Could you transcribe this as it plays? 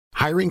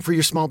Hiring for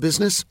your small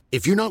business?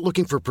 If you're not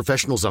looking for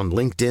professionals on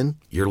LinkedIn,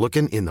 you're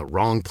looking in the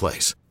wrong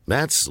place.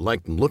 That's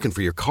like looking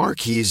for your car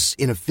keys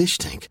in a fish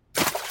tank.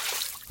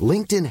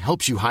 LinkedIn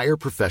helps you hire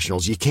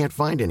professionals you can't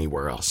find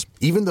anywhere else,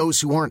 even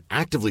those who aren't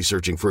actively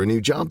searching for a new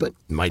job but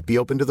might be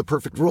open to the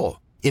perfect role.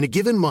 In a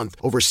given month,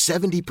 over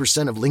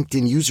 70% of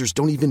LinkedIn users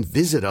don't even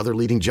visit other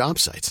leading job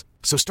sites.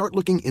 So start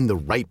looking in the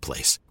right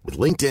place. With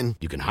LinkedIn,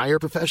 you can hire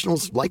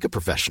professionals like a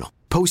professional.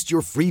 Post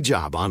your free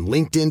job on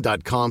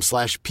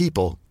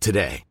linkedin.com/people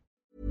today.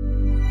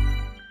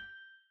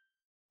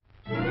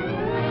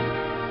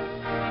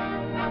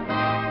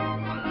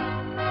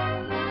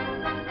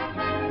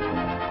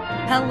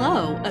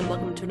 Hello, and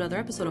welcome to another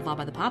episode of All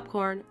by the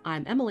Popcorn.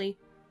 I'm Emily.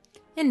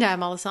 And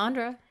I'm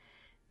Alessandra.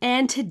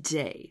 And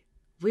today,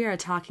 we are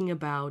talking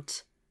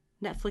about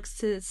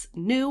Netflix's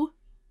new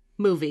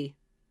movie,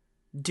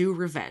 Do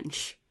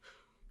Revenge.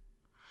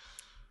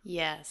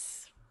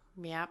 Yes.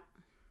 Yep.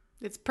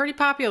 It's pretty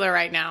popular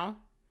right now.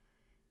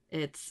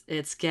 It's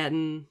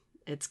getting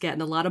a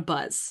lot of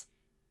buzz.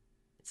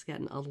 It's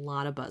getting a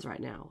lot of buzz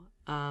right now.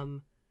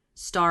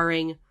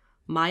 Starring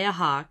Maya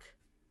Hawke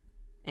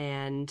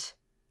and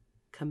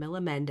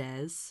Camila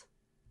Mendes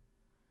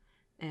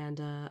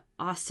and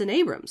Austin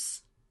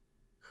Abrams,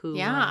 who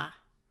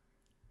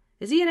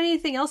is he in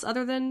anything else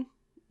other than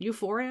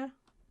Euphoria?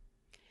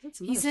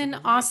 He's in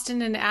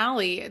Austin and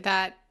Ally,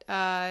 that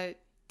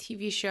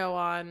TV show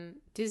on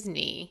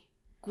Disney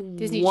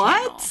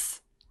what? Channel.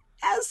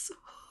 As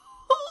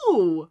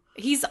who?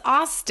 He's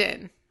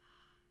Austin.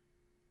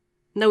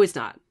 No, he's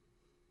not.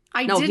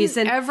 I didn't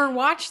ever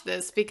watch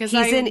this because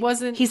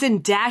wasn't. He's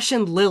in Dash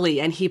and Lily,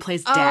 and he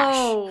plays Dash.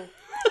 Oh,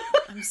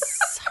 I'm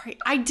sorry.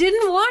 I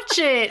didn't watch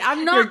it.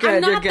 I'm not. You're good,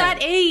 I'm you're not good.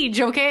 that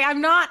age. Okay,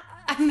 I'm not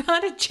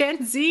a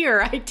Gen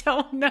Zer. I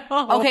don't know.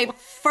 Okay,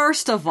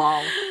 first of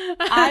all,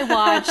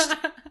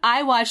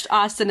 I watched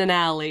Austin and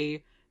Ally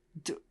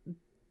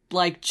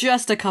like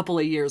just a couple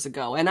of years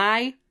ago, and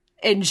I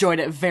enjoyed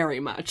it very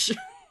much.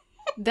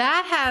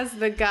 That has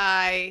the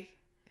guy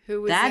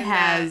who was that in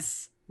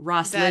has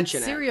Ross that Lynch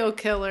in it. serial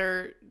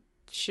killer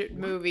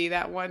movie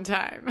that one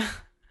time.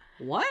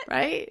 What?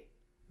 Right?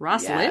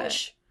 Ross Yeah.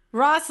 Lynch?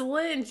 Ross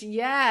Lynch,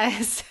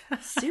 yes.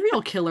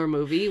 Serial killer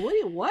movie?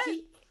 What?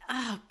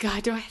 Oh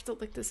God, do I have to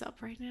look this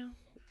up right now?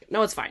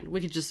 No, it's fine.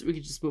 We could just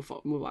move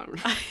on.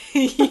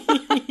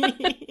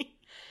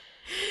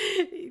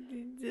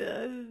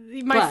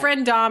 My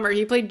friend Dahmer,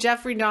 he played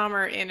Jeffrey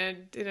Dahmer in a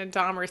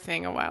Dahmer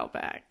thing a while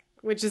back.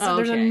 Which is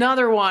there's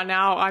another one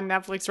now on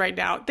Netflix right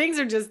now. Things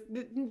are just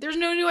there's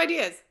no new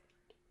ideas.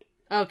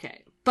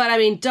 Okay. But I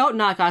mean, don't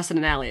knock Austin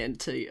and Ally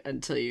until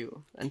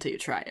you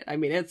try it. I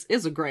mean, it's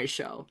a great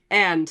show.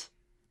 And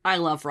I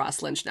love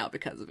Ross Lynch now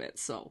because of it,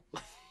 so.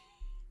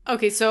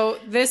 Okay, so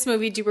this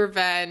movie, Do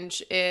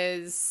Revenge,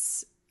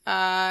 is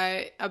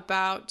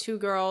about two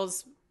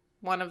girls.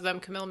 One of them,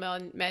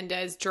 Camila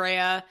Mendes,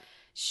 Drea.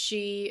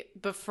 She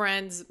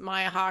befriends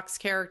Maya Hawke's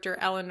character,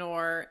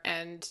 Eleanor,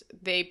 and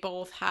they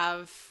both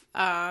have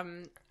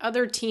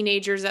other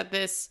teenagers at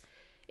this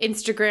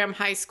Instagram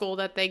high school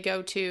that they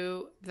go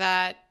to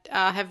that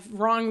have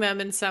wronged them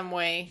in some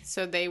way.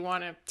 So they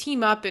want to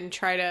team up and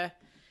try to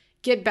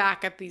get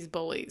back at these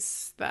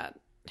bullies that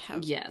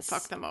have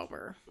fucked them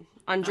over.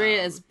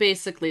 Andrea is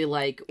basically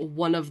like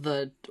one of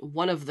the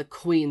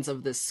queens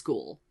of this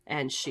school,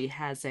 and she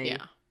has a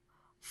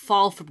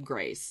fall from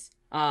grace.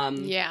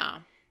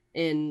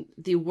 In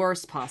the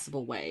worst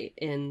possible way,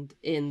 in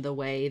the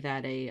way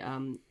that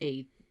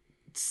a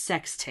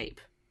sex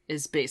tape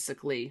is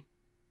basically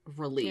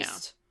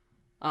released.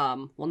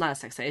 Well, not a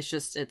sex tape.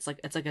 It's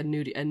like a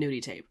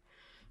nudie tape.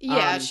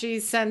 Yeah, she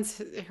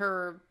sends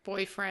her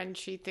boyfriend,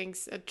 she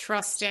thinks, a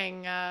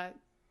trusting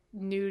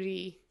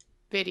nudie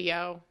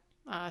video,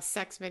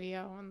 sex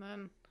video, and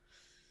then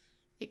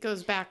it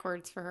goes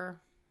backwards for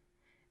her.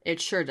 It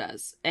sure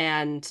does.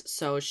 And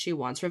so she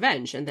wants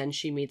revenge. And then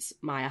she meets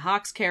Maya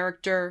Hawke's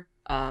character,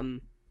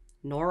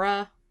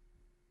 Nora.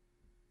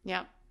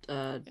 Yep.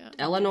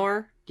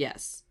 Eleanor,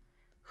 yes.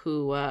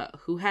 Who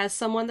has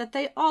someone that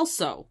they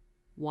also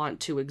want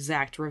to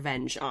exact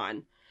revenge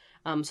on.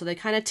 So they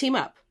kind of team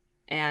up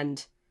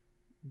and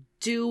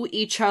do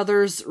each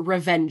other's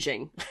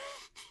revenging.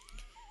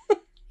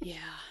 Yeah.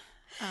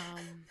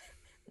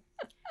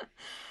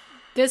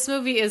 This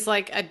movie is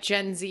like a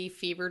Gen Z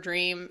fever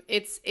dream.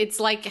 It's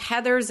like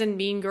Heathers and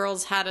Mean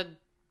Girls had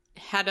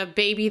a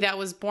baby that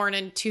was born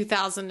in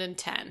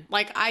 2010.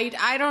 Like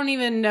I don't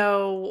even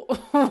know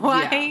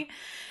why. Yeah.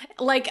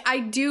 Like I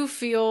do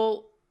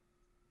feel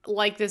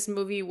like this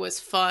movie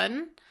was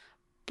fun,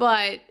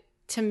 but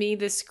to me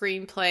the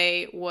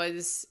screenplay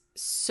was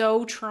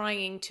so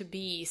trying to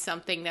be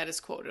something that is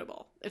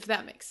quotable, if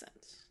that makes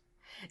sense.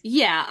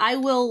 Yeah,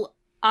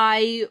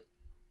 I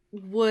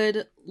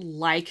would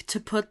like to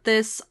put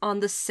this on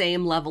the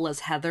same level as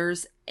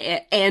Heathers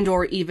and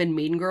or even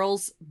Mean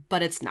Girls,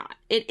 but it's not.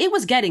 It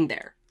was getting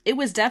there. It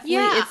was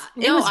definitely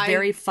it was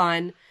very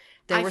fun.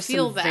 There were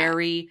some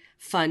very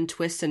fun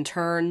twists and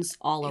turns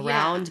all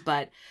around,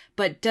 but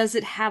does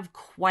it have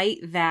quite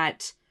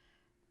that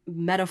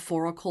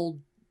metaphorical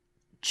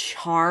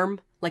charm,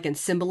 like in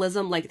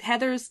symbolism. Like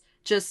Heathers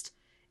just,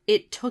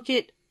 it took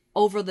it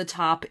over the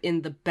top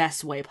in the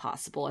best way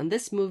possible. And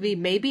this movie,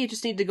 maybe it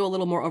just needed to go a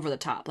little more over the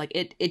top. Like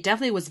it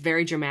definitely was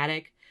very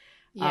dramatic.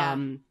 Yeah.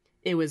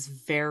 It was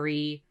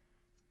very,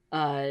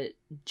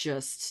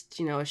 just,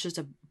 you know, it's just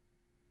a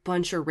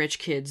bunch of rich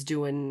kids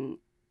doing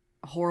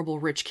horrible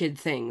rich kid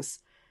things,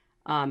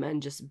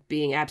 and just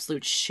being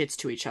absolute shits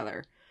to each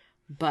other.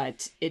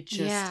 But it's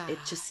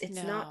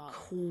not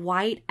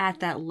quite at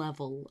that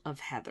level of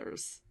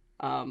Heathers.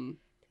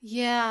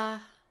 Yeah.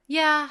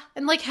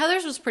 And like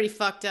Heathers was pretty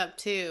fucked up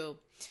too.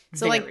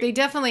 So like they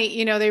definitely,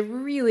 you know, they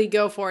really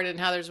go for it in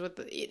Heathers with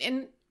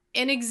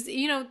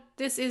you know,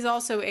 this is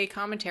also a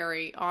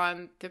commentary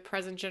on the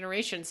present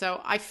generation. So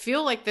I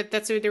feel like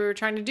that's what they were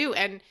trying to do.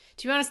 And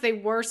to be honest, they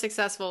were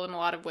successful in a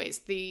lot of ways.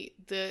 The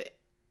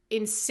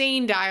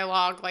insane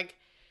dialogue, like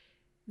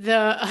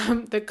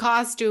the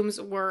costumes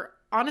were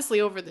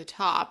honestly over the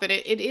top. And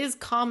it is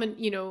common,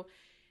 you know,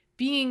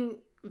 being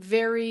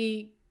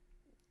very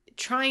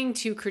trying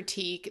to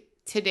critique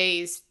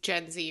today's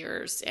Gen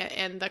Zers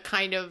and the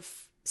kind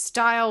of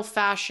style,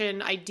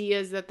 fashion,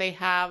 ideas that they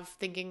have,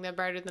 thinking they're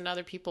better than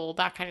other people,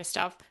 that kind of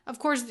stuff. Of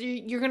course,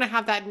 you're going to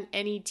have that in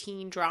any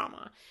teen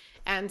drama.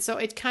 And so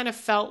it kind of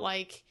felt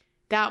like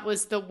that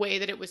was the way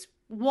that it was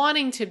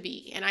wanting to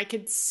be. And I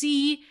could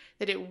see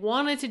that it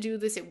wanted to do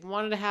this. It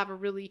wanted to have a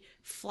really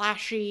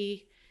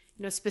flashy,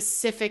 you know,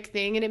 specific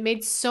thing. And it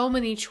made so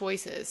many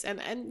choices.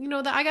 And you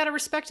know, that I got to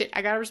respect it.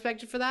 I got to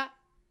respect it for that.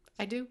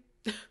 I do.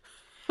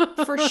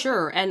 For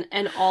sure.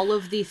 And all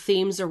of the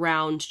themes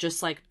around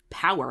just like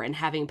power and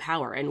having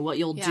power and what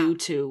you'll do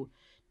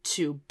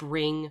to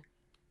bring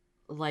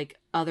like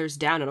others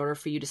down in order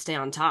for you to stay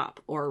on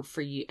top, or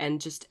for you,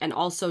 and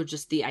also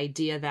just the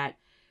idea that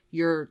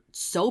you're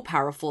so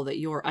powerful that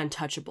you're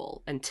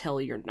untouchable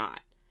until you're not.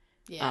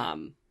 Yeah.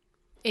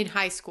 In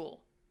high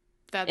school.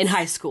 In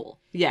high school.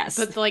 Yes.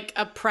 But like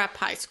a prep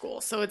high school.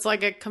 So it's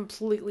like a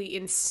completely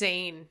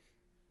insane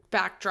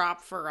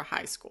backdrop for a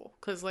high school,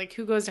 because like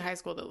who goes to high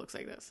school that looks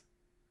like this?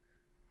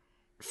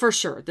 For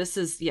sure. This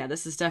is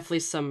definitely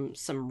some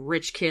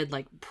rich kid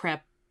like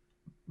prep,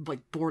 like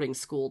boarding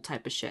school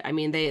type of shit. I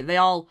mean, they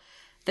all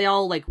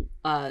like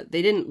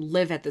they didn't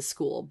live at the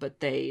school,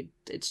 but they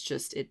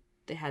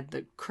had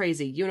the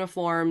crazy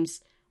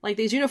uniforms. Like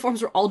these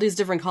uniforms were all these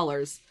different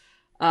colors,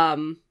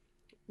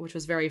 which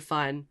was very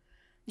fun.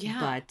 Yeah.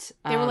 But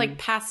they were like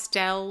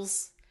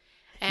pastels,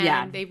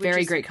 and they would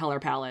very great color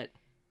palette.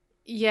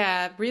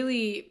 Yeah,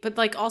 really. But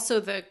like also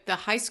the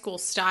high school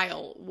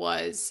style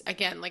was,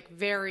 again, like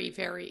very,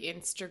 very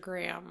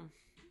Instagram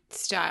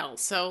style.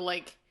 So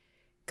like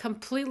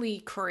completely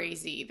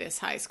crazy, this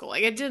high school.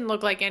 Like it didn't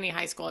look like any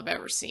high school I've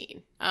ever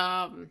seen.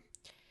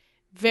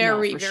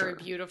 Very sure.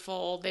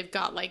 beautiful. They've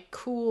got like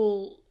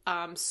cool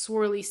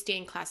swirly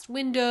stained glass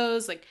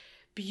windows, like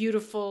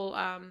beautiful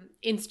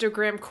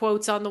Instagram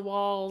quotes on the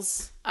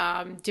walls,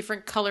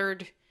 different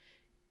colored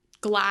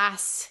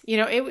glass. You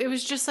know, it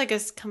was just like a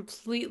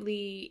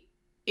completely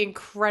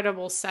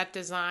incredible set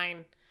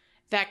design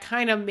that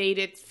kind of made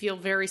it feel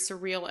very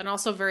surreal, and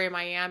also very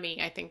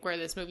Miami, I think, where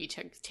this movie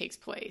takes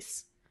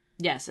place.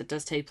 Yes, it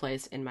does take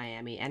place in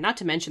Miami. And not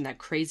to mention that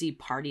crazy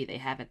party they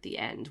have at the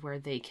end where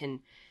they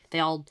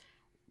all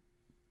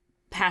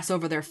pass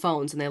over their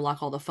phones and they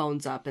lock all the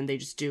phones up and they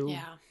just do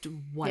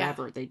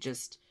whatever. Yeah. They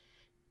just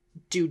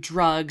do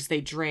drugs,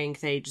 they drink,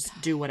 they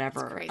just do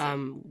whatever.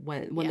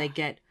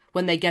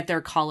 When they get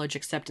their college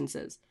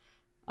acceptances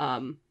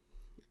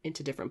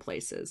into different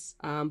places.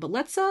 But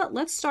let's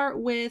start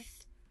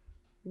with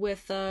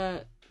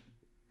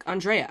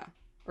Andrea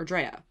or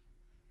Drea.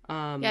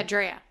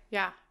 Drea.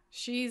 Yeah.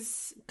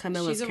 She's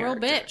Camilla's a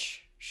character. Real bitch.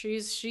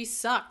 She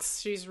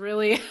sucks. She's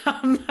really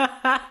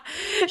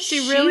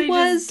she really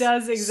just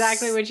does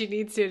exactly what she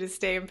needs to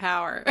stay in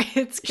power.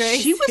 It's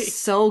crazy. She was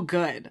so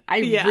good. I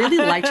really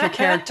liked her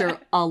character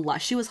a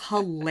lot. She was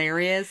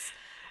hilarious.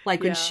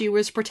 Like when she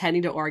was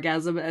pretending to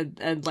orgasm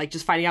and like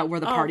just finding out where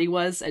the party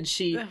was, and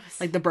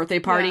like the birthday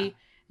party,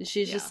 and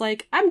she's just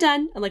like, I'm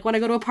done. And like when I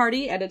go to a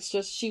party, and it's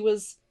just, she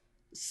was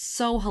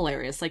so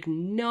hilarious. Like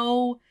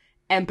no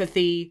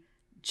empathy,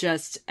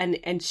 just,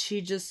 and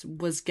she just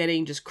was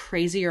getting just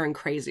crazier and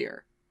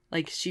crazier.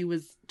 Like she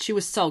was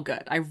so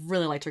good. I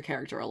really liked her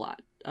character a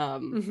lot.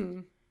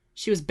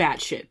 She was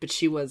batshit, but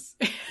she was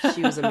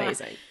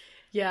amazing.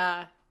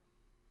 Yeah.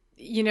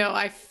 You know,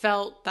 I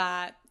felt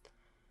that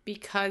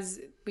because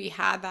we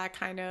had that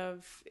kind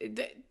of,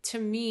 to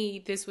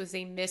me, this was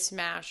a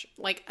mismatch,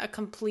 like a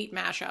complete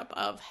mashup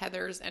of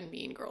Heathers and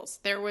Mean Girls.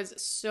 There was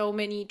so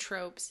many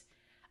tropes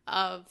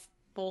of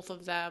both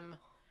of them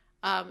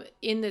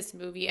in this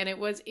movie, and it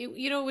was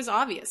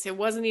obvious. It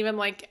wasn't even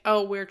like,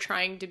 oh, we're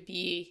trying to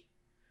be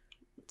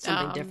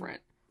something different.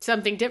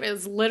 It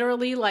was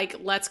literally like,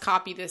 let's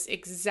copy this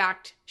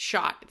exact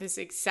shot, this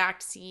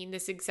exact scene,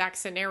 this exact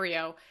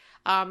scenario.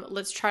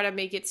 Let's try to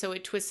make it so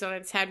it twists on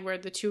its head, where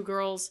the two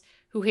girls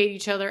who hate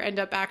each other end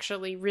up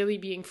actually really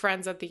being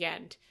friends at the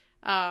end.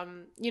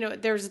 You know,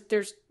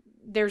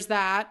 there's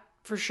that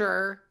for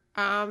sure.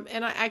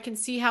 And I can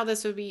see how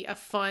this would be a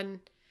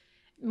fun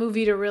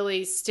movie to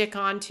really stick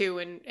onto,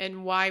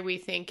 and why we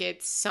think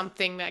it's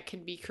something that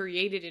can be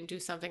created into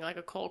something like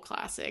a cult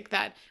classic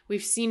that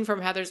we've seen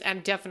from Heathers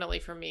and definitely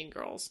from Mean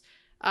Girls.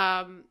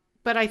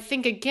 But I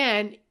think,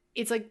 again,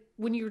 it's like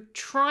when you're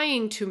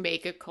trying to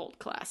make a cult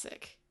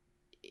classic,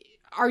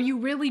 are you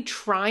really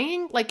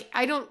trying? Like,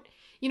 I don't,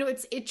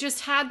 it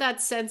just had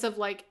that sense of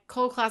like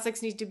cult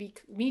classics need to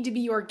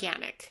be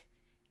organic.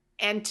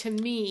 And to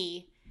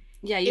me,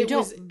 yeah,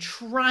 was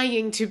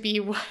trying to be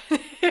what,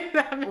 if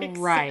that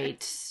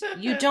makes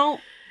sense. You don't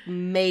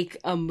make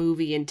a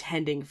movie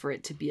intending for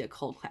it to be a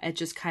cult. It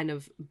just kind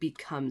of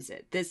becomes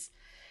it.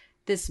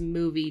 This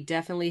movie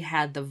definitely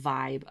had the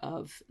vibe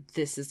of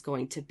this is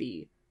going to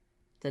be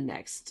the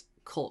next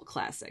cult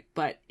classic,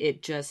 but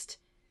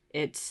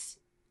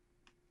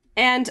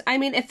and I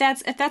mean, if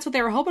that's what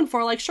they were hoping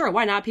for, like, sure,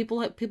 why not?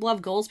 People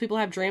have goals, people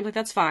have dreams, like,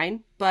 that's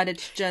fine. But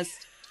it's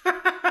just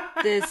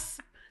this.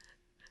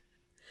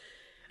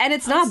 And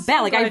it's not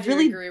bad. Like, I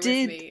really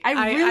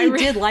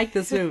did like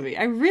this movie.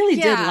 I really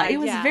did like it.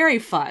 Was very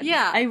fun.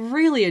 Yeah. I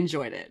really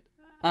enjoyed it.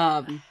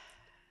 It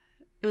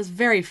was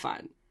very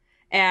fun.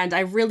 And I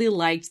really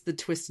liked the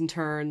twists and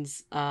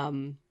turns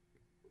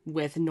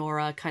with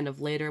Nora. Kind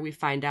of later, we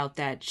find out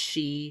that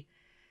she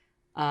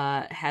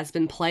has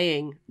been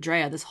playing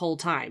Drea this whole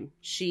time.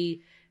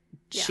 She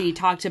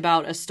talked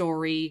about a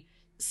story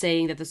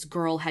saying that this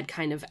girl had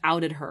kind of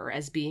outed her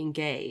as being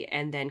gay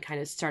and then kind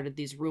of started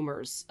these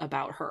rumors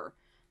about her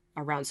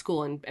around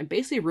school and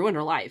basically ruined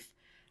her life.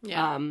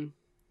 Yeah.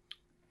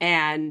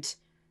 And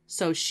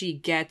so she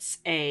gets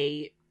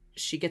a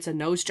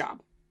nose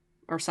job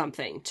or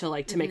something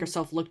to make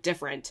herself look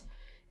different.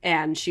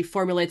 And she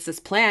formulates this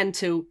plan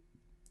to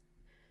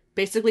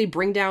basically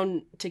bring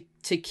down,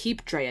 to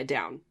keep Drea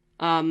down.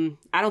 I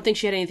don't think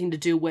she had anything to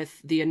do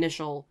with the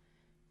initial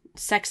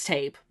sex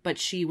tape, but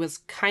she was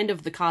kind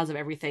of the cause of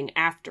everything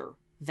after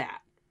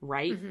that,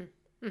 right?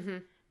 Mm-hmm.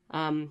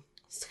 Mm-hmm.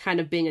 It's kind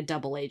of being a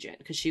double agent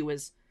because she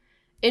was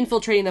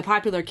infiltrating the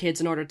popular kids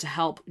in order to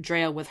help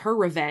Drea with her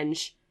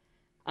revenge,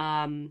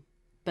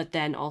 but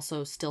then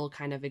also still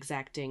kind of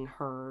exacting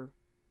her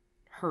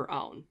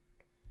own.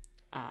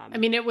 I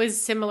mean, it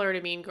was similar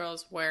to Mean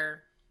Girls,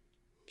 where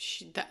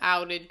the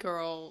outed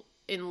girl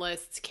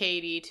enlists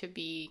Katie to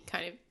be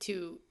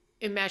to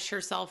enmesh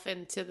herself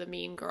into the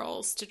Mean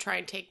Girls to try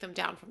and take them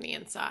down from the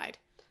inside.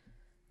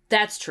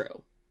 That's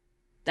true.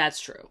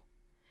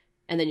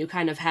 And then you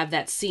kind of have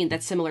that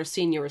similar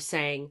scene you were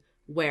saying,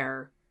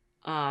 where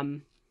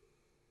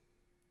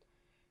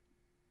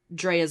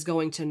Drea's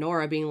going to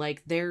Nora being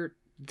like, they're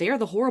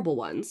the horrible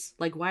ones.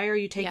 Like, why are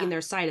you taking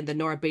their side? And then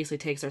Nora basically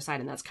takes their side.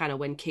 And that's kind of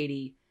when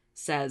Katie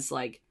says,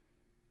 like,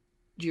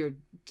 you're,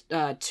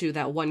 to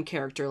that one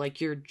character,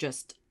 like, you're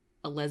just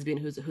a lesbian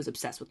who's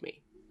obsessed with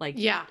me. Like,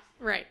 yeah,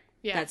 right.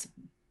 Yeah. That's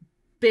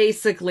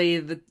basically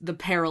the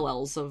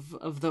parallels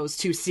of those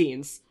two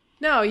scenes.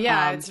 No,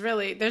 yeah, it's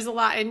really, there's a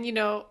lot. And,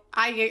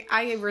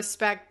 I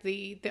respect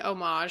the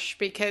homage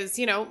because,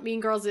 Mean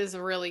Girls is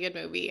a really good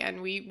movie.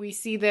 And we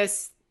see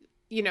this,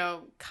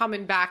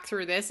 coming back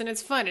through this, and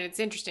it's fun and it's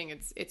interesting.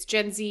 It's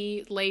Gen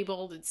Z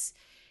labeled.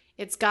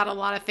 It's got a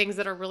lot of things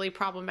that are really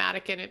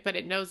problematic in it, but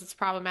it knows it's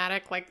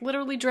problematic. Like,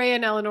 literally, Drea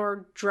and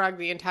Eleanor drug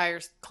the entire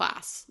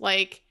class.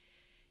 Like,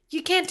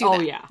 you can't do that.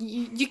 Oh, yeah.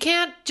 You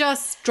can't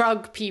just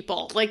drug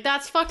people. Like,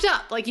 that's fucked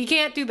up. Like, you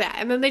can't do that.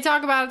 And then they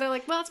talk about it. They're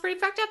like, well, it's pretty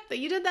fucked up that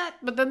you did that.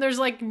 But then there's,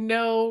 like,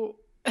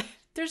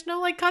 there's no,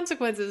 like,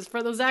 consequences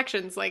for those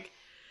actions. Like,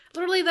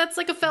 literally, that's,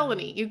 like, a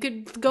felony. You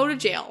could go to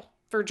jail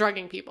for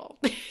drugging people.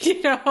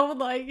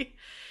 Like,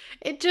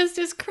 it just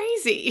is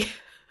crazy.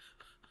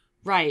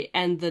 Right.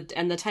 And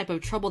the type of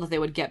trouble that they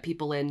would get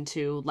people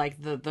into,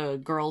 like the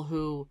girl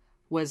who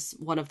was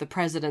one of the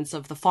presidents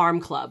of the farm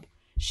club.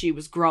 She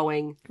was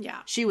growing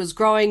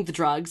the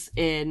drugs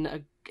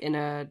in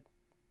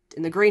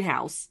the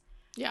greenhouse.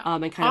 Yeah.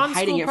 And kind of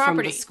hiding it from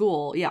the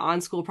school. Yeah,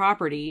 on school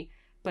property.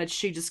 But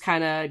she just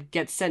kind of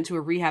gets sent to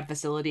a rehab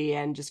facility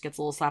and just gets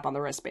a little slap on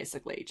the wrist,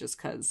 basically, just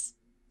because.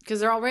 Because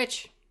they're all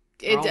rich.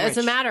 It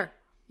doesn't matter,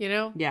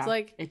 Yeah. It's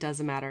like, it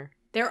doesn't matter.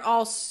 They're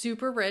all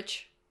super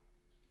rich.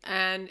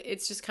 And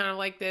it's just kind of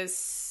like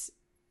this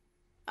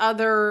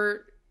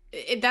other...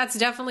 that's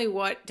definitely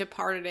what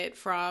departed it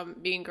from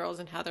Mean Girls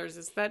and Heathers,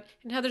 is that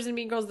in Heathers and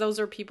Mean Girls, those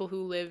are people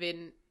who live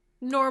in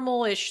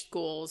normal-ish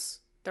schools.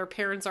 Their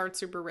parents aren't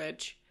super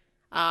rich.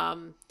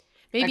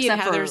 Maybe in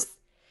Heathers...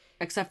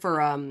 Except for,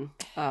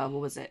 what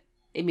was it?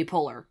 Amy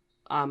Poehler.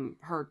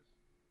 Her...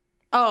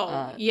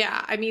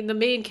 yeah. I mean, the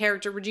main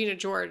character, Regina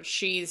George,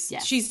 she's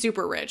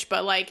super rich,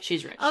 but, like...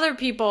 She's rich. Other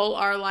people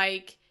are,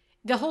 like...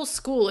 The whole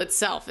school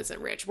itself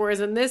isn't rich, whereas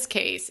in this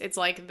case, it's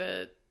like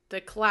the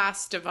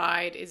class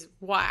divide is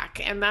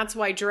whack, and that's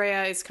why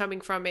Drea is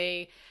coming from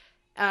a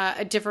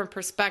different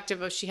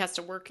perspective of she has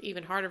to work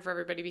even harder for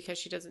everybody because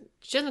she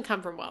doesn't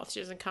come from wealth.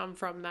 She doesn't come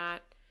from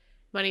that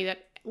money that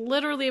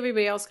literally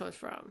everybody else comes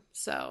from.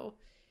 So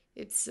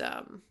it's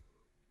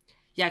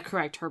yeah,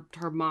 correct.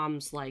 Her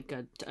mom's like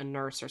a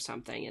nurse or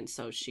something, and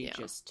so she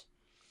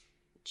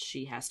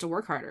has to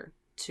work harder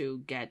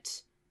to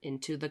get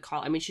into the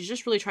college. I mean, she's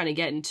just really trying to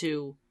get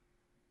into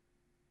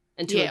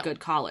into a good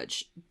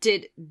college.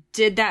 Did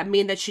that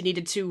mean that she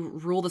needed to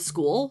rule the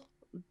school?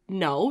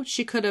 No,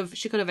 she could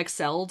have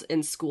excelled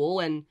in school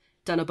and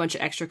done a bunch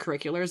of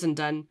extracurriculars and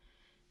done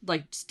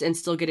and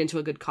still get into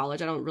a good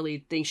college. I don't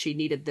really think she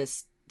needed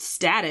this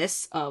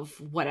status of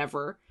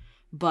whatever,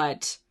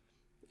 but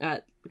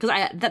because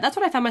that's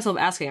what I found myself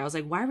asking. I was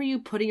like, why were you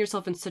putting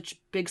yourself in such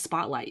big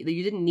spotlight?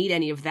 You didn't need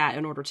any of that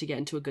in order to get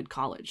into a good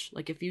college.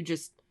 Like, if you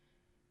just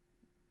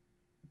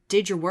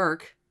did your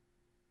work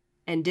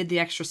and did the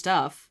extra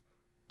stuff,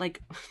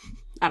 like,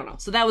 I don't know.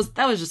 So that was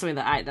just something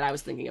that I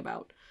was thinking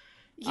about.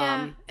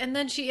 Yeah, and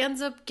then she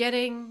ends up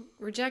getting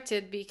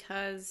rejected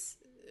because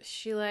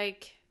she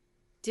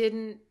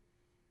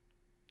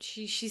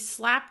she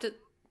slapped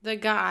the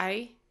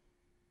guy,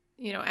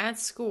 at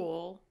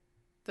school,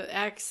 the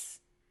ex,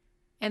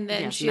 and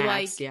then she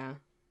Max,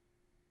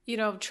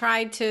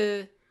 tried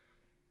to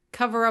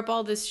cover up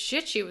all this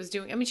shit she was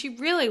doing. I mean, she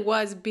really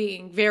was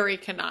being very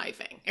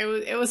conniving.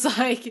 It was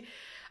like,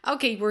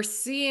 okay, we're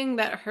seeing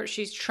that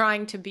she's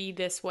trying to be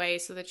this way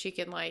so that she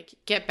can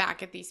get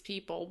back at these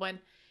people, when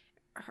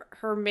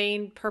her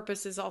main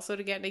purpose is also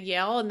to get into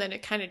Yale, and then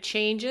it kind of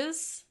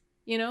changes,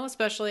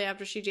 especially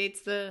after she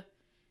dates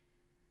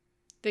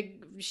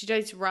she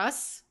dates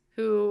Russ,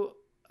 who,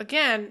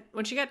 again,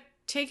 when she got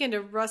taken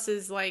to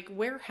Russ's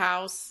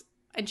warehouse,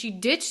 and she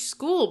ditched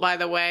school, by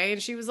the way,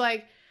 and she was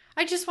like,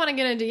 I just want to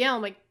get into Yale.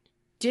 I'm like,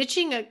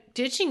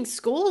 ditching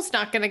school's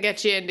not going to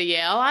get you into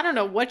Yale. I don't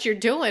know what you're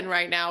doing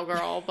right now,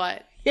 girl,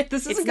 but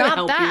this isn't not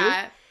help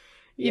that.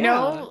 You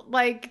know,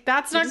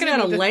 that's not going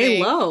to be the lay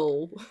thing.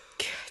 Low.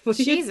 What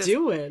are you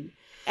doing?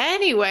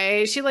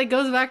 Anyway, she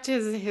goes back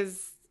to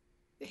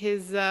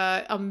his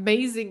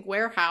amazing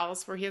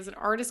warehouse where he has an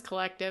artist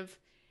collective,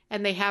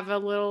 and they have a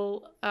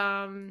little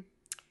balloon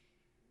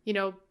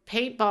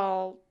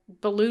paintball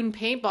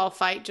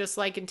fight, just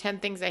like in 10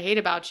 Things I Hate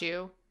About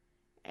You.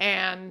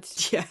 And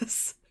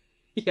yes,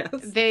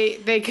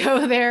 they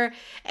go there,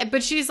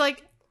 but she's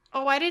like,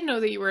 oh, I didn't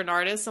know that you were an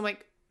artist. I'm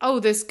like, oh,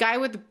 this guy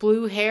with the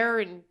blue hair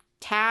and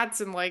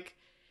tats, and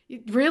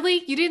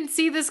really? You didn't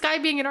see this guy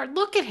being an art?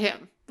 Look at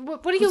him.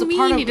 What do you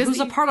mean? Who's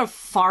a part of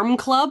Farm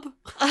Club?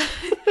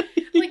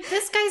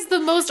 This guy's the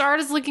most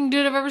artist-looking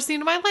dude I've ever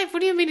seen in my life.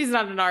 What do you mean he's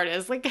not an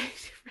artist?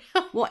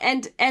 Well,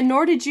 and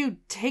nor did you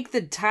take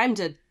the time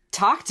to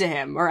talk to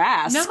him or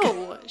ask.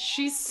 No,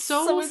 she's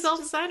so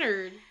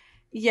self-centered.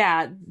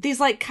 Yeah,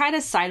 these kind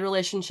of side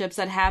relationships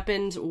that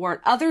happened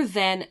weren't, other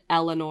than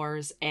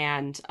Eleanor's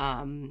and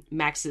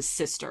Max's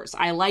sisters.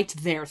 I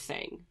liked their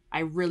thing. I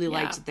really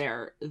liked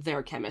their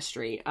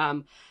chemistry.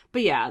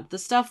 But yeah, the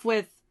stuff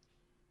with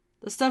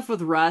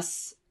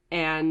Russ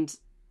and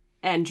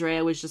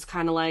Andrea was just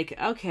kind of like,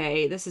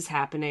 okay, this is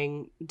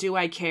happening. Do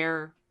I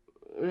care?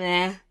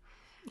 Meh.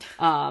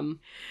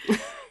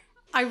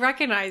 I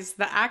recognized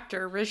the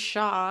actor, Riz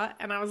Shaw,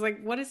 and I was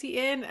like, what is he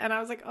in? And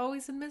I was like, oh,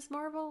 he's in Ms.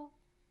 Marvel.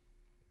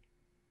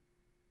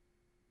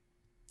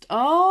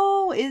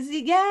 Oh, is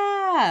he?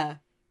 Yeah.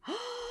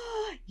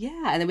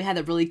 Yeah. And then we had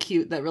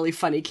that really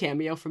funny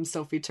cameo from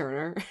Sophie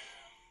Turner.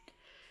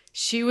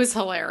 She was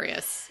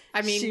hilarious.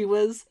 I mean, she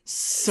was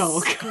so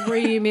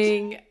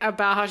screaming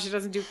about how she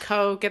doesn't do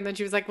coke, and then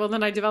she was like, well,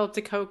 then I developed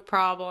a coke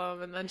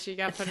problem, and then she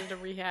got put into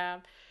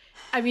rehab.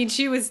 I mean,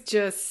 she was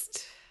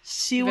just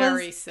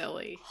very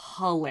silly.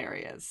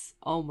 Hilarious.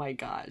 Oh my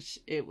gosh.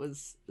 It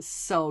was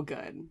so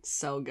good.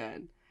 So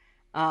good.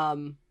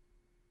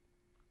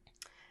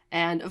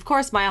 And of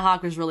course, Maya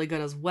Hawke was really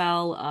good as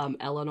well.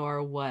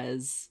 Eleanor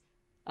was,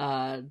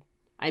 I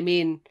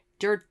mean,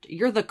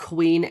 you're the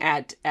queen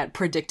at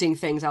predicting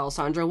things,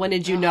 Alessandra. When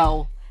did you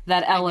know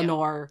that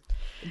Eleanor?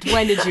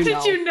 When did you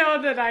know? Did you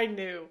know that I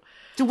knew?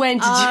 When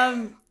did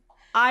you?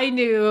 I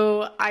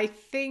knew. I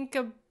think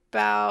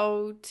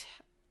about.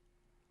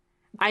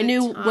 I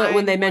knew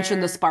when they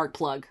mentioned the spark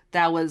plug.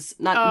 That was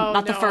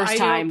not the first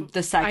time.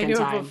 The second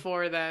time. I knew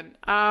before then.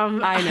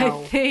 I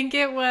know. I think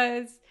it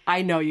was.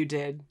 I know you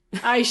did.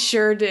 I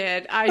sure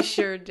did. I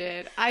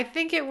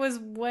think it was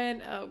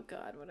when. Oh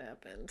God, what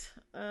happened?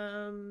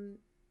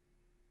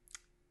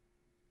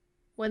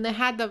 When they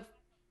had the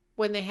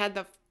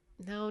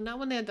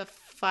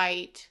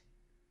fight.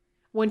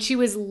 When she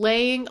was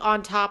laying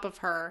on top of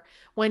her.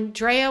 When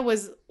Drea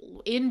was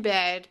in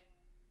bed,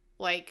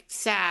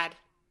 sad.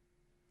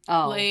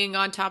 Oh. Laying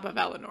on top of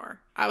Eleanor.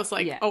 I was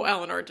like, oh,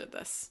 Eleanor did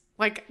this.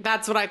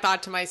 That's what I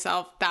thought to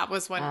myself. That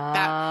was when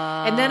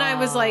that. And then I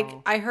was like,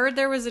 I heard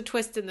there was a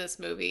twist in this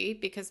movie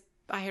because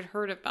I had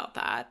heard about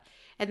that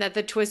and that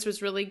the twist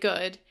was really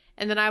good.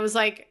 And then I was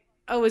like,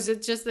 oh, is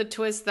it just the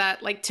twist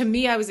that, to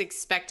me, I was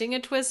expecting a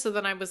twist. So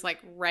then I was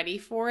ready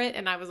for it.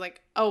 And I was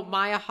like, oh,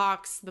 Maya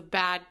Hawke's the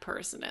bad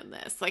person in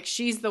this.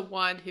 She's the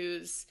one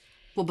who's.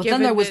 Well, but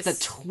then there was the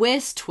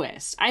twist.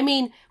 I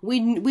mean, we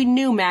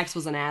knew Max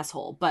was an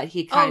asshole, but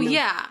he kind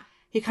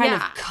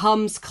of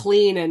comes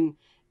clean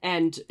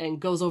and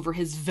goes over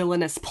his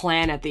villainous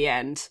plan at the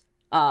end,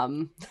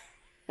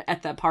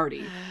 at that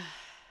party.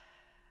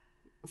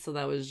 So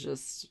that was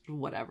just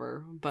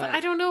whatever. But I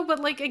don't know. But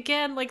like,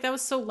 again, like that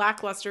was so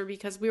lackluster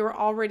because we were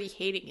already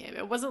hating him.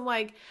 It wasn't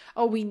like,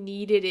 oh, we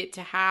needed it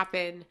to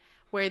happen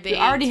where they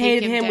already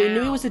hated him. Down. We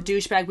knew he was a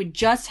douchebag. We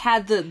just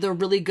had the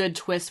really good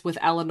twist with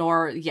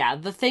Eleanor. Yeah,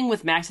 the thing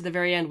with Max at the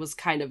very end was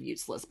kind of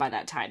useless by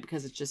that time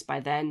because it's just by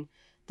then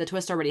the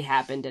twist already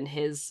happened and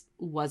his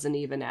wasn't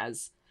even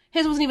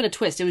a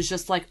twist. It was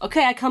just like,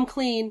 okay, I come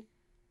clean.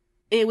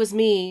 It was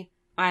me.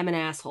 I'm an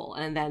asshole.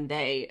 And then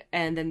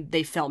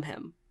they film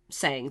him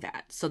saying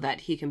that so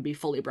that he can be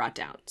fully brought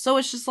down. So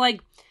it's just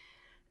like,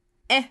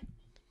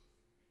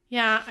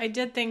 Yeah, I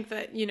did think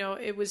that,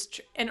 it was...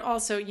 and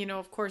also,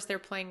 of course, they're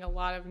playing a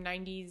lot of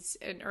 90s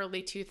and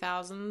early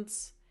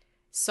 2000s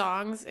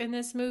songs in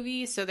this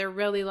movie. So they're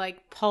really,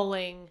 like,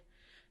 pulling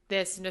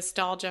this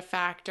nostalgia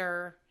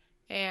factor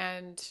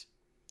and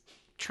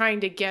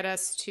trying to get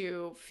us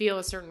to feel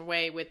a certain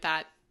way with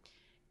that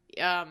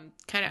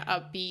kind of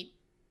upbeat,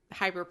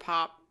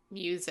 hyper-pop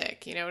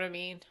music. You know what I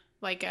mean?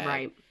 Like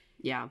right.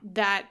 Yeah.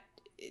 That...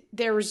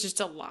 there was just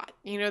a lot,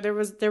 there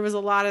was a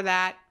lot of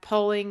that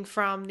pulling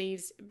from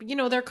these,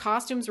 their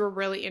costumes were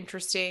really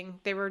interesting.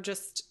 They were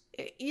just,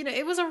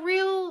 it was a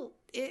real,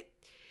 it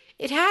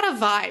had a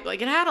vibe,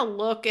 like it had a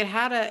look, it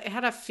had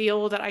a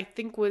feel that I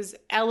think was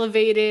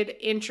elevated,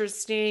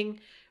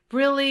 interesting,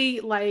 really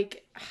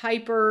like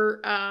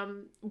hyper,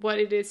 what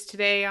it is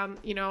today on,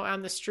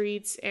 on the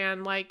streets,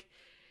 and like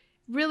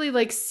really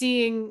like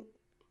seeing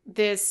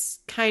this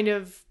kind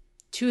of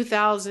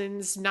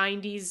 2000s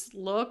 90s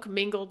look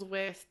mingled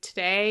with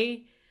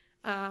today,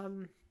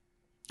 and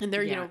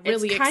they're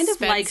really it's kind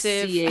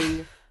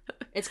expensive.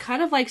 It's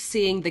kind of like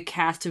seeing the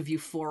cast of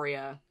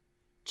Euphoria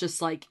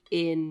just like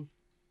in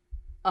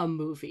a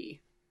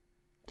movie.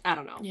 I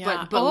don't know.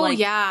 Yeah.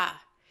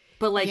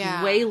 But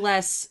way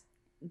less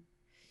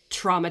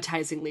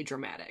traumatizingly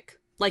dramatic.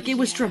 Like it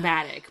was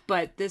dramatic,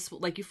 but this,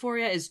 like,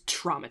 Euphoria is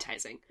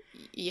traumatizing.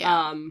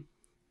 Yeah.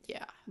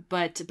 Yeah.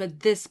 But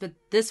this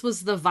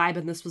was the vibe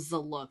and this was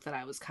the look that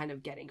I was kind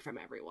of getting from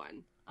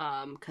everyone.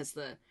 Because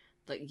the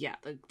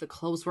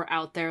clothes were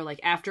out there. Like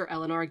after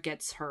Eleanor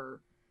gets her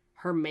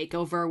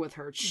makeover with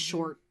her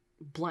short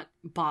blunt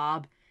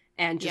bob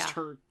and just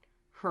her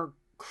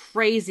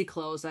crazy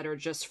clothes that are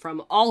just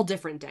from all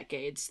different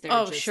decades.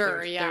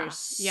 They're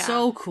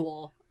so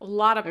cool. A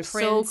lot of prints.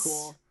 So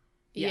cool.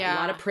 Yeah, a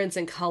lot of prints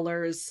and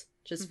colors.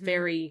 Just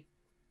very,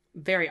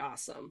 very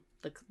awesome.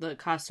 The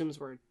costumes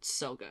were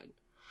so good.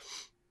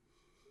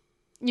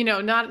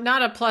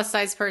 Not a plus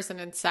size person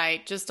in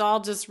sight. Just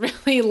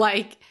really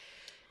like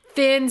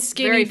thin,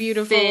 skinny, very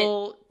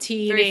beautiful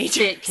teenagers.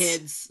 Very fit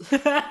kids.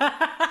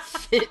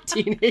 Fit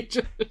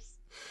teenagers.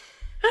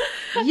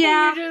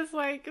 Yeah. You're just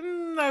like,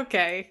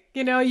 okay.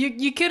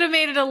 You could have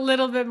made it a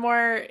little bit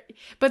more.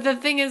 But the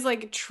thing is,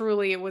 like,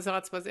 truly, it was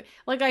not supposed to.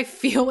 Like, I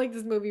feel like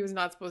this movie was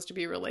not supposed to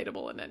be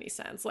relatable in any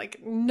sense.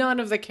 Like, none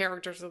of the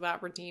characters are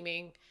that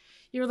redeeming.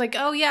 You're like,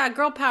 oh, yeah,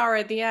 girl power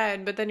at the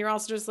end. But then you're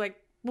also just like,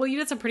 well, you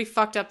did some pretty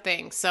fucked up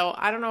things, so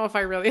I don't know if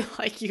I really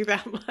like you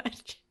that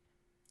much.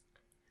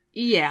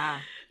 Yeah.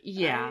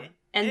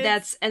 And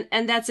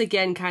that's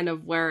again kind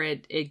of where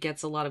it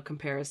gets a lot of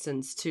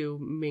comparisons to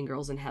Mean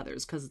Girls and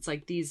Heathers, because it's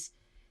like these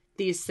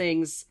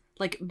things,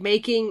 like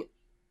making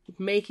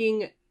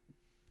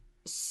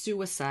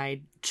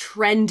suicide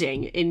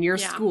trending in your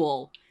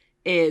school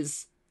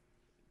is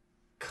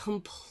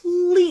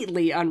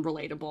completely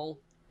unrelatable.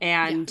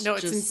 And no,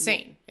 it's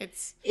insane.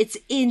 It's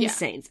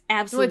insane. It's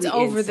absolutely it's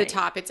over insane. the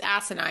top. It's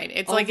asinine.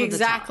 It's like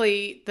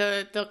exactly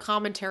the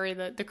commentary,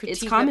 the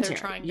critique that they're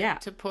trying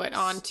to put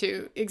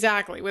onto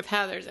exactly with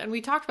Heathers. And we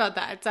talked about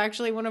that. It's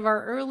actually one of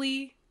our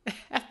early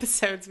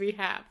episodes we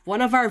have.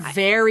 One of our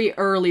very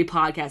early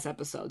podcast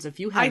episodes. If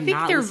you have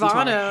not listened to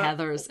our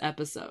Heathers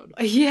episode.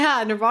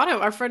 Yeah, Nirvana.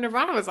 Our friend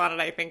Nirvana was on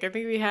it, I think. I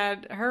think we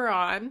had her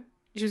on.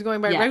 She was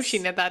going by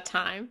Roshin at that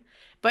time.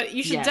 But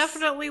you should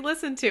definitely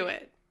listen to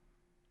it.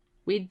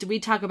 We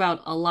talk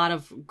about a lot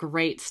of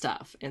great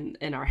stuff in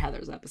our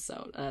Heathers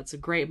episode. It's a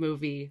great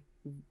movie.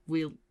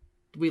 We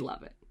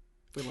love it.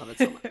 We love it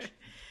so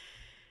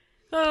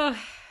much.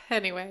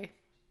 Anyway,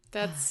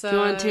 that's. Do you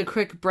want to take a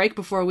quick break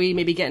before we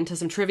maybe get into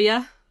some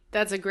trivia?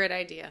 That's a great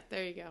idea.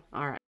 There you go.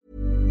 All right.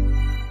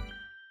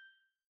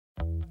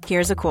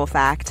 Here's a cool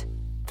fact: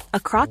 a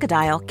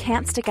crocodile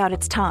can't stick out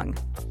its tongue.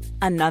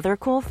 Another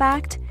cool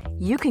fact: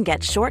 you can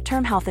get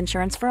short-term health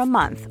insurance for a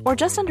month or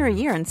just under a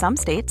year in some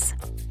states.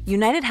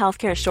 United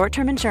Healthcare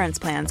short-term insurance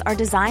plans are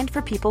designed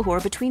for people who are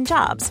between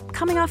jobs,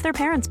 coming off their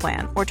parents'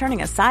 plan, or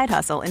turning a side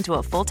hustle into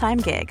a full-time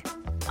gig.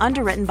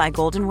 Underwritten by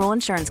Golden Rule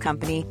Insurance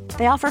Company,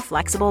 they offer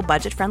flexible,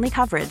 budget-friendly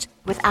coverage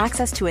with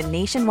access to a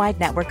nationwide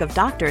network of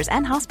doctors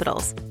and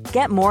hospitals.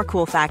 Get more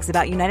cool facts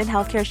about United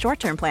Healthcare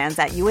short-term plans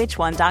at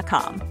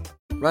uh1.com.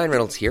 Ryan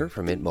Reynolds here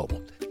from Mint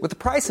Mobile. With the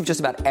price of just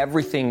about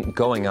everything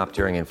going up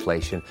during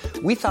inflation,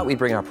 we thought we'd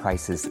bring our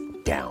prices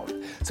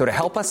down. So to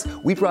help us,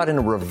 we brought in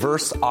a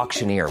reverse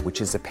auctioneer,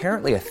 which is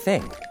apparently a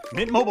thing.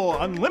 Mint Mobile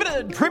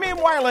Unlimited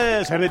Premium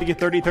Wireless. How to get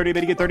 30, 30,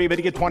 bit to get 30, bit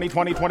to get 20,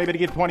 20, 20, bit to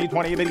get 20,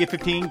 20, bit to get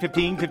 15,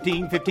 15,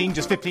 15, 15,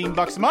 just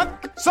 $15 a month?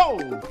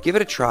 Sold! Give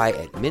it a try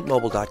at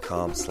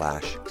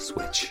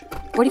mintmobile.com/switch.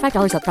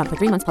 $45 up front for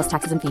 3 months plus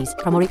taxes and fees.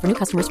 Promo rate for new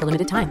customers for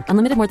limited time.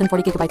 Unlimited more than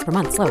 40 gigabytes per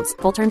month. Slows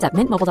full terms at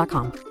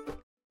mintmobile.com.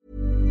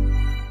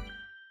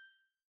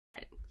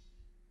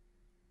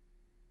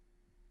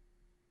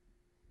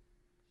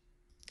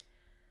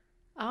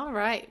 All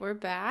right, we're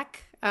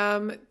back.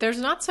 There's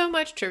not so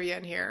much trivia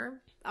in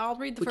here. I'll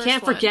read the first one. We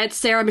can't forget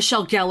Sarah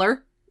Michelle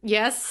Gellar.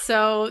 Yes,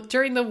 so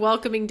during the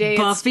welcoming day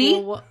Buffy? at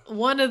school,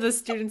 one of the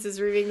students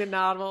is reading the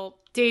novel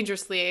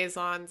Dangerous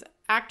Liaisons.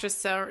 Actress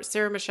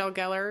Sarah Michelle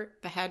Gellar,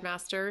 the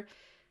headmaster,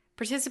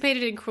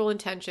 participated in Cruel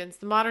Intentions,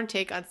 the modern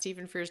take on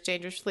Stephen Frears'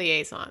 Dangerous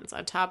Liaisons.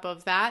 On top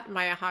of that,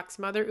 Maya Hawke's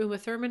mother, Uma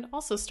Thurman,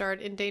 also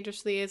starred in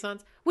Dangerous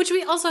Liaisons, which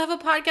we also have a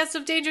podcast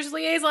of Dangerous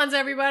Liaisons,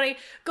 everybody.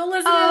 Go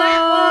listen to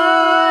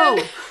that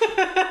one!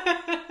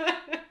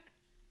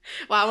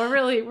 Wow,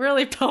 we're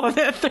really pulling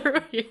it through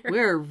here.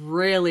 We're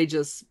really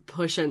just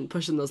pushing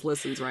those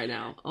listens right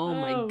now. Oh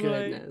my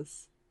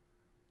goodness.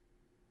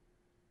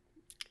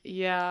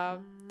 Yeah,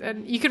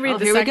 and you can read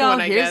the second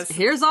one, I guess.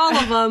 Here's all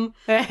of them.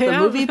 The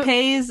movie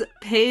pays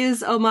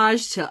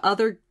homage to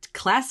other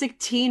classic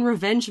teen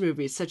revenge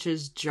movies, such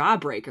as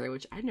Jawbreaker,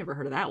 which I'd never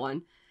heard of that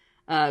one,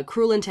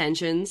 Cruel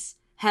Intentions,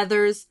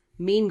 Heathers,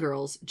 Mean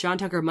Girls, John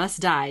Tucker Must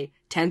Die,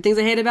 10 Things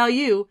I Hate About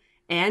You,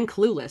 and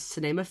Clueless,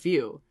 to name a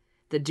few.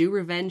 The Do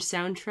Revenge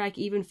soundtrack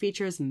even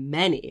features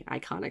many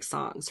iconic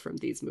songs from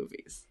these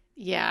movies.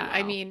 Yeah, wow.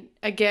 I mean,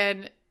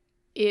 again,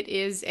 it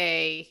is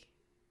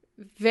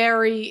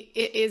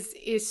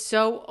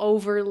so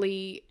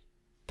overly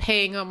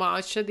paying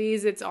homage to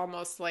these. It's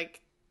almost like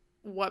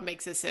what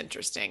makes this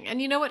interesting.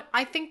 And you know what?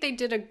 I think they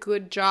did a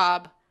good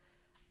job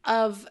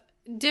of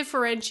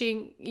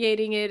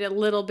differentiating it a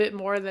little bit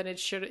more than it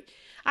should.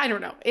 I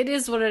don't know. It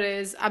is what it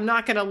is. I'm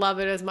not going to love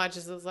it as much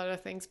as those other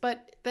things.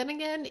 But then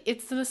again,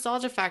 it's the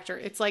nostalgia factor.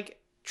 It's like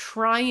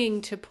trying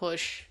to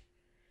push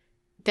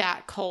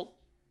that cult.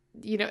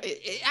 You know,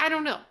 I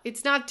don't know.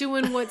 It's not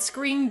doing what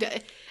Scream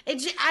did.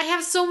 I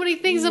have so many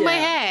things in my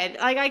head.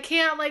 I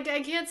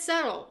can't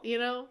settle, you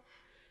know?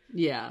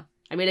 Yeah.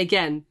 I mean,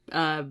 again,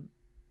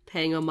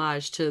 paying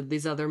homage to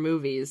these other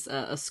movies,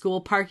 a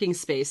school parking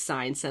space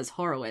sign says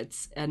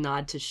Horowitz, a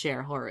nod to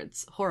Cher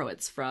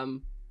Horowitz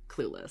from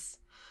Clueless.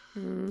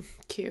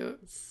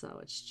 Cute. So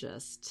it's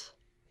just...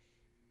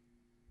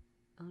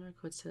 Eleanor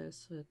quotes Taylor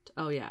Swift.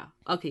 Oh, yeah.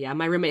 Okay, yeah,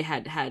 my roommate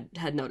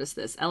had noticed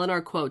this.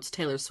 Eleanor quotes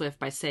Taylor Swift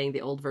by saying the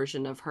old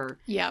version of her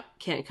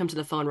can't come to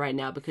the phone right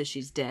now because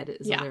she's dead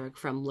is a lyric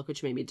from Look What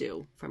You Made Me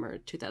Do from her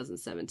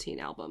 2017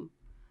 album,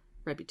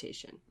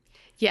 Reputation.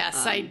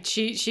 Yes,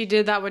 she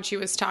did that when she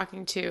was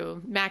talking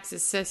to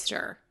Max's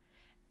sister,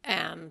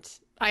 and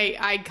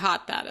I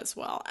caught that as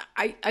well.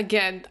 I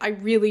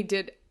really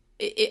did.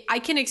 I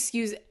can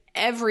excuse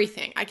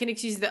everything. I can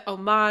excuse the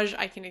homage.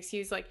 I can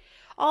excuse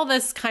all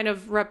this kind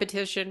of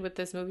repetition with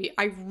this movie.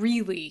 I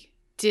really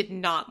did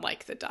not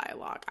like the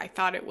dialogue. I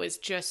thought it was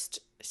just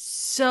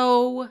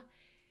so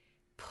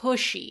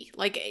pushy.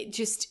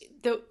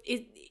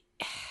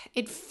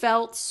 It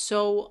felt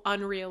so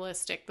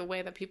unrealistic the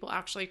way that people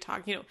actually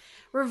talk. You know,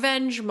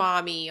 revenge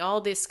mommy, all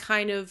this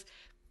kind of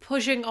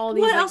pushing all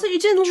these. What else? You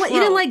didn't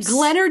like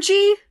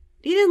Glenergy?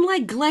 You didn't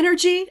like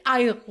Glenergy?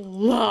 I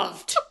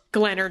loved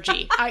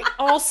Glenergy. I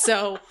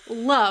also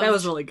loved... That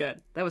was really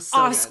good. That was so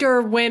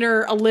Oscar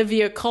winner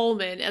Olivia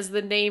Colman as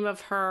the name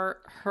of her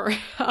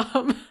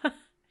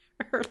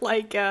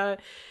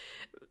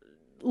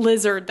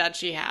lizard that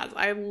she has.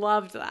 I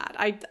loved that.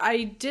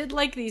 I did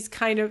like these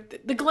kind of...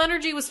 The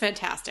Glenergy was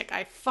fantastic.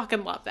 I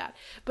fucking love that.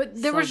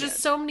 But there was just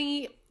so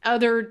many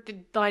other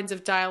lines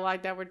of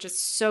dialogue that were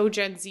just so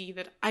Gen Z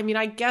that, I mean,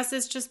 I guess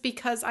it's just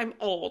because I'm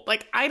old.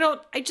 I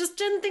just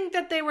didn't think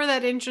that they were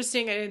that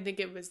interesting. I didn't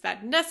think it was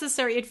that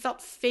necessary. It felt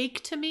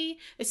fake to me,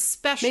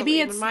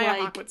 especially when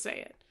Maya Hawke would say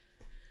it.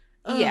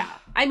 Yeah.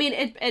 I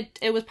mean,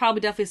 it was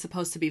probably definitely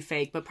supposed to be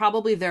fake, but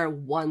probably their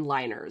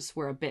one-liners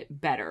were a bit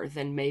better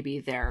than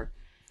maybe their...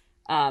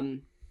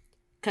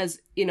 because,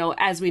 you know,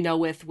 as we know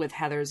with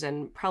Heathers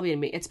and probably in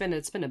me, it's been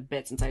a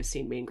bit since I've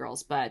seen Mean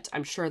Girls, but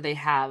I'm sure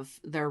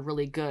they're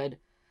really good,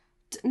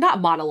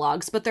 not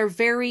monologues, but they're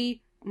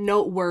very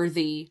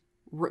noteworthy,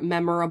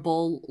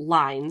 memorable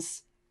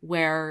lines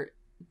where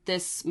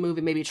this movie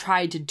maybe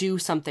tried to do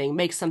something,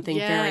 make something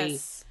very,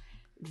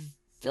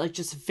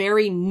 just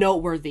very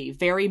noteworthy,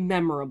 very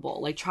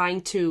memorable,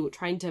 trying to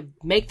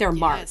make their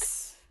mark.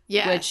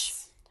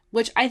 Yes.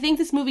 Which I think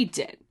this movie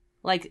did.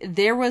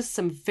 There was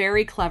some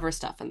very clever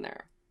stuff in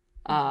there.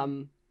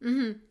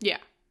 Yeah.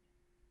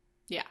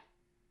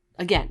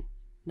 Again,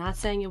 not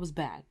saying it was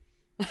bad.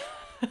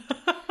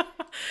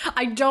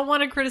 I don't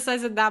want to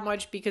criticize it that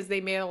much because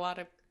they made a lot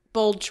of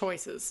bold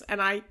choices,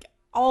 and I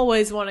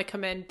always want to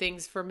commend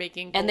things for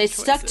making bold and they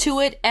choices. stuck to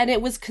it, and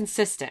it was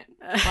consistent.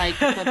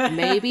 But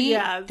maybe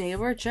they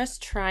were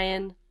just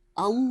trying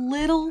a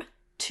little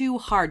too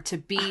hard to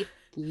be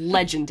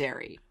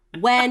legendary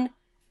when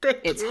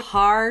it's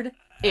hard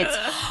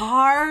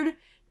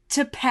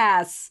to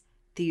pass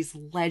these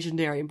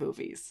legendary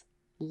movies.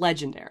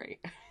 Legendary.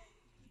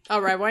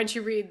 All right, why don't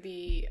you read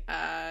the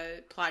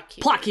plot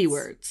keywords? Plot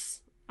keywords.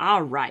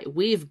 All right,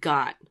 we've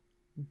got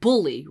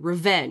bully,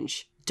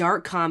 revenge,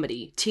 dark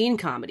comedy, teen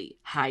comedy,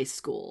 high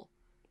school.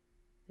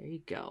 There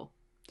you go.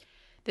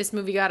 This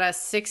movie got a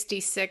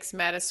 66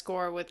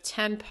 Metascore with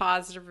 10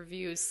 positive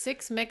reviews,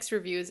 6 mixed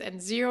reviews,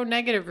 and 0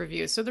 negative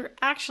reviews. So there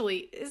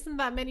actually isn't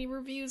that many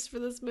reviews for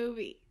this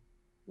movie,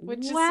 which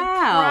is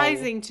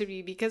surprising to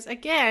me because,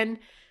 again,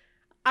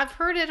 I've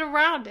heard it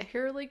around. I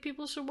hear like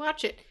people should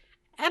watch it.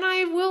 And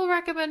I will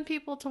recommend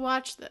people to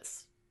watch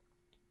this.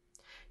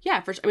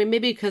 Yeah, for sure. I mean,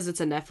 maybe because it's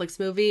a Netflix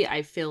movie,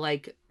 I feel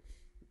like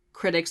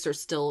critics are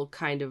still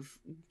kind of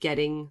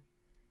getting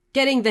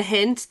the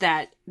hint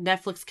that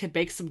Netflix could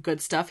make some good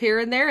stuff here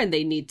and there, and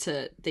they need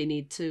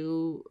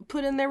to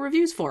put in their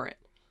reviews for it.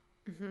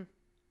 Mm-hmm.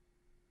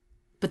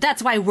 But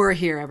that's why we're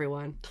here,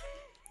 everyone.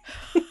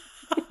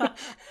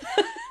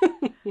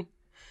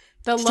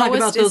 The lowest talk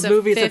about those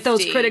movies 50. That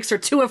those critics are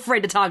too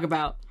afraid to talk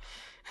about.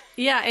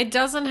 Yeah, it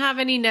doesn't have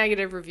any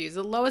negative reviews.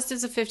 The lowest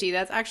is a 50.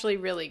 That's actually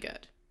really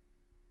good.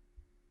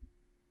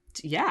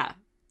 Yeah.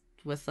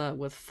 With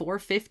 4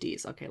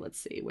 50s. Okay, let's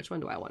see. Which one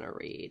do I want to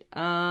read?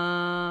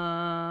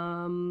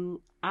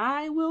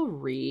 I will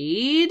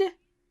read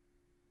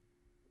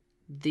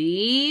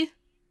the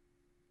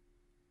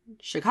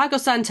Chicago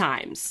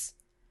Sun-Times.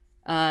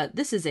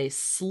 This is a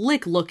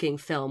slick-looking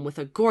film with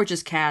a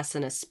gorgeous cast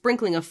and a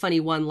sprinkling of funny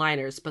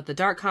one-liners, but the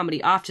dark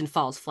comedy often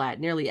falls flat.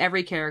 Nearly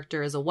every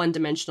character is a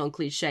one-dimensional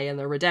cliche, and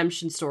the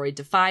redemption story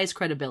defies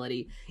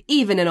credibility,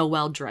 even in a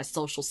well-dressed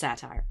social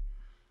satire.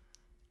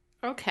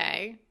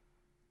 Okay.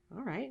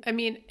 All right. I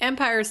mean,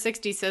 Empire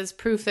 60 says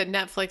proof that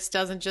Netflix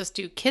doesn't just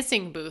do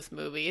kissing booth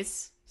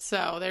movies.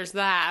 So there's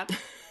that.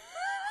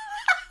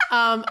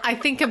 I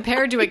think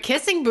compared to a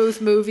kissing booth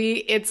movie,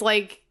 it's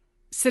like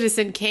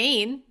Citizen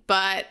Kane,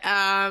 but,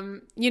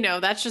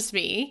 that's just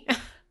me.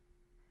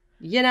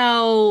 And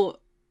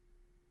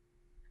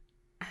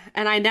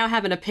I now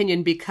have an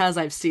opinion because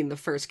I've seen the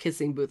first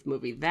kissing booth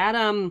movie. That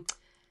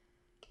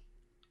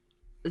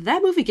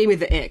movie gave me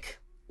the ick.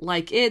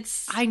 Like,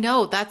 it's... I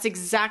know, that's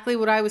exactly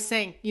what I was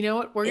saying. You know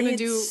what? We're gonna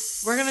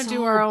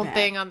do our own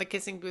thing on the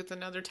kissing booth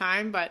another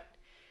time, but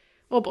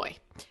oh boy.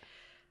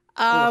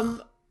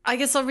 I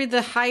guess I'll read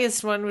the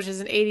highest one, which is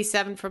an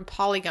 87 from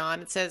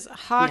Polygon. It says,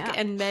 Hawke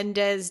and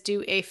Mendes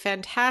do a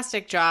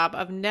fantastic job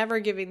of never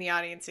giving the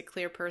audience a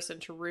clear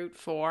person to root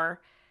for.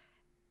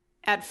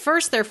 At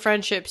first, their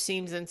friendship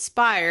seems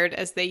inspired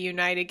as they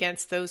unite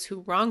against those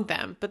who wronged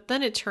them, but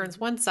then it turns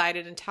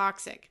one-sided and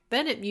toxic.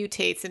 Then it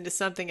mutates into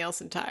something else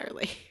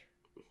entirely.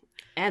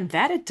 And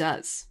that it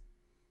does.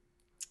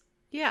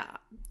 Yeah.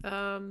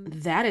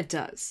 That it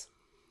does.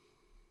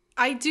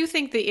 I do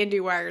think the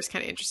IndieWire is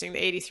kind of interesting,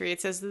 the 83. It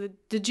says,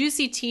 the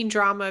juicy teen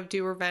drama of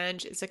Do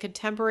Revenge is a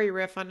contemporary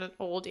riff on an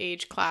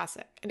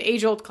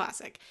age-old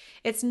classic.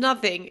 It's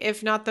nothing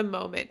if not the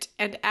moment.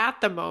 And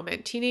at the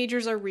moment,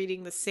 teenagers are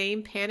reading the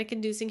same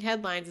panic-inducing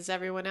headlines as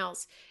everyone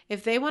else.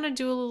 If they want to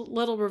do a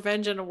little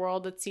revenge in a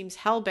world that seems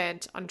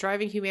hell-bent on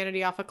driving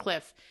humanity off a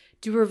cliff,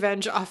 Do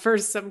Revenge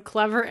offers some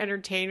clever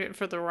entertainment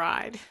for the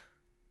ride.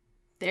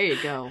 There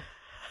you go.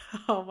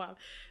 Oh, wow.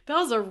 That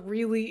was a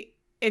really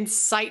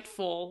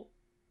insightful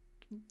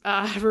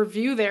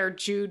review there,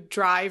 Jude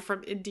Drive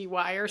from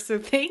IndieWire, so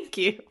thank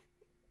you.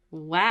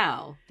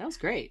 Wow, that was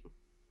great.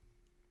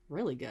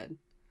 Really good.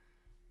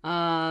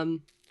 All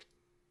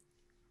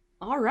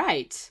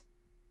right.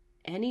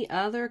 Any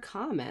other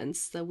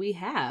comments that we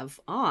have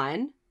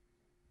on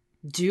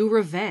Do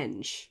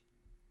Revenge?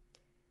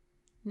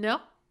 No.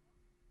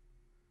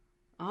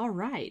 All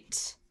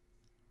right.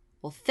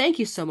 Well, thank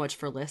you so much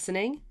for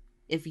listening.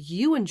 If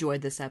you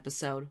enjoyed this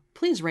episode,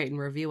 please rate and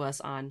review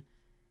us on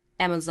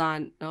Apple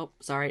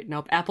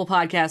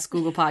Podcasts,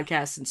 Google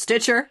Podcasts, and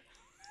Stitcher.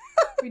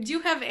 We do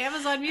have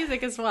Amazon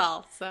Music as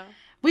well, so.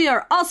 We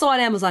are also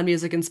on Amazon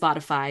Music and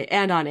Spotify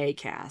and on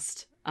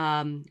Acast.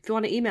 If you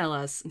want to email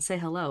us and say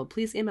hello,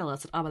 please email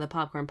us at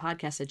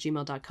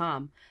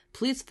abbathepopcornpodcast@gmail.com.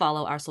 Please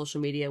follow our social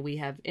media. We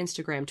have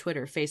Instagram,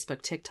 Twitter,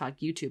 Facebook, TikTok,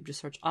 YouTube.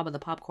 Just search Abba the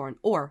Popcorn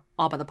or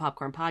Abba the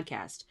Popcorn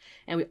Podcast.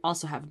 And we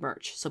also have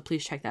merch, so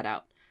please check that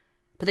out.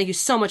 But thank you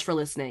so much for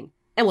listening,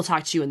 and we'll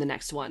talk to you in the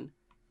next one.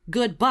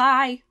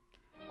 Goodbye.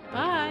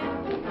 Bye.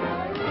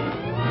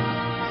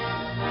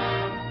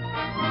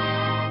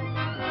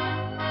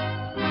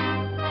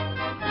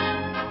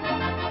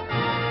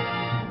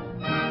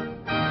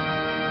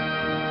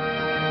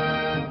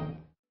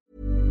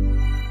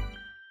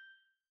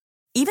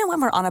 Even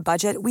when we're on a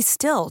budget, we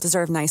still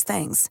deserve nice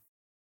things.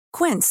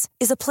 Quince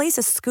is a place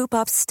to scoop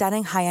up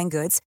stunning high-end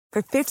goods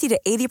for 50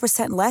 to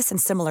 80% less than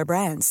similar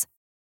brands.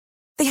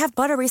 They have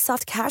buttery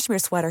soft cashmere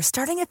sweaters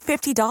starting at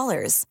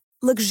 $50,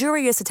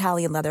 luxurious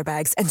Italian leather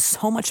bags, and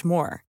so much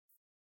more.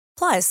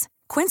 Plus,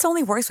 Quince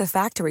only works with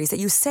factories that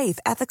use safe,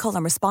 ethical,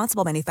 and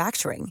responsible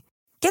manufacturing.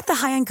 Get the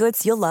high-end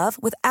goods you'll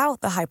love without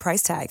the high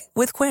price tag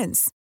with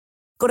Quince.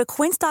 Go to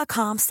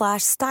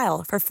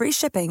quince.com/style for free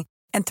shipping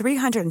and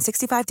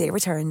 365-day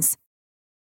returns.